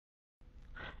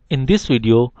In this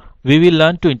video, we will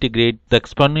learn to integrate the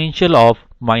exponential of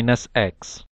minus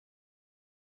x.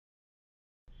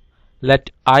 Let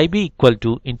I be equal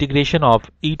to integration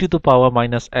of e to the power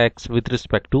minus x with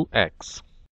respect to x.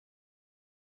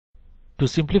 To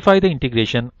simplify the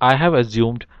integration, I have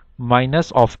assumed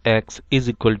minus of x is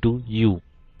equal to u.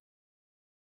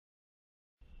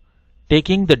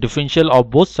 Taking the differential of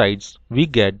both sides, we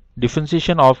get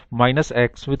differentiation of minus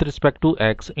x with respect to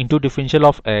x into differential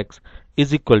of x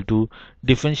is equal to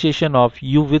differentiation of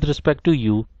u with respect to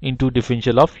u into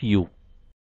differential of u.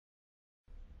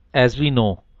 As we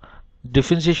know,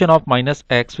 differentiation of minus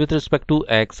x with respect to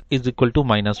x is equal to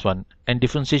minus 1 and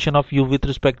differentiation of u with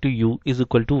respect to u is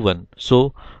equal to 1.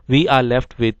 So we are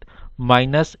left with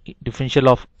minus differential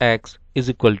of x is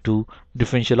equal to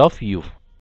differential of u.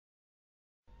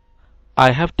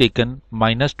 I have taken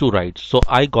minus to right, so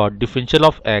I got differential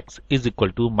of x is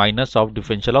equal to minus of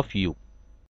differential of u.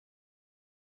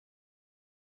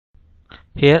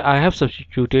 Here I have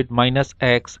substituted minus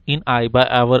x in I by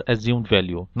our assumed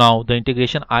value. Now the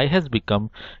integration I has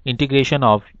become integration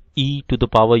of e to the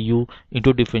power u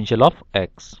into differential of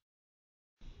x.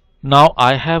 Now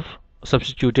I have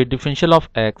substituted differential of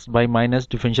x by minus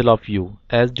differential of u,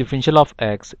 as differential of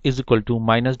x is equal to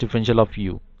minus differential of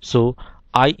u. So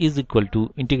I is equal to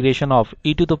integration of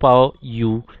e to the power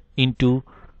u into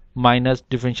minus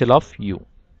differential of u.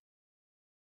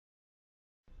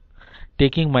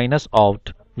 Taking minus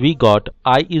out, we got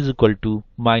I is equal to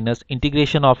minus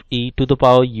integration of e to the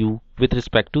power u with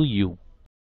respect to u.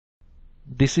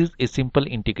 This is a simple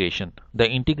integration. The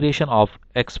integration of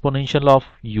exponential of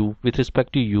u with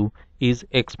respect to u is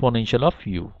exponential of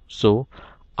u. So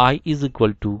I is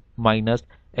equal to minus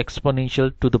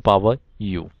exponential to the power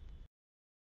u.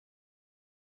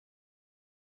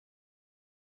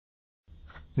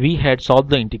 We had solved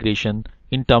the integration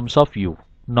in terms of u.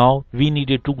 Now we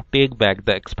needed to take back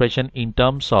the expression in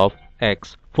terms of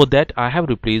x. For that I have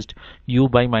replaced u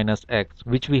by minus x,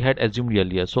 which we had assumed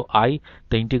earlier. So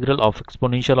the integral of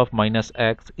exponential of minus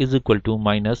x is equal to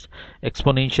minus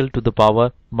exponential to the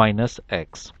power minus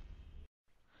x.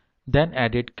 Then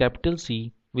added capital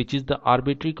C, which is the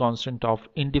arbitrary constant of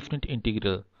indefinite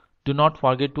integral. Do not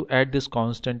forget to add this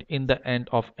constant in the end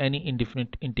of any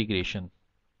indefinite integration.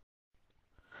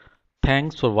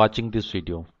 Thanks for watching this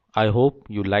video. I hope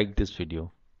you liked this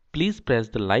video. Please press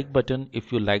the like button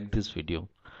if you liked this video.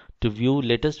 To view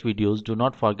latest videos, do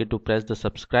not forget to press the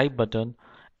subscribe button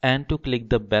and to click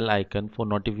the bell icon for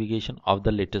notification of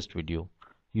the latest video.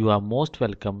 You are most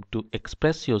welcome to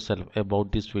express yourself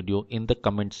about this video in the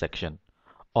comment section,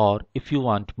 or if you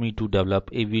want me to develop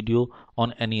a video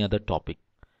on any other topic.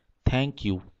 Thank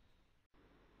you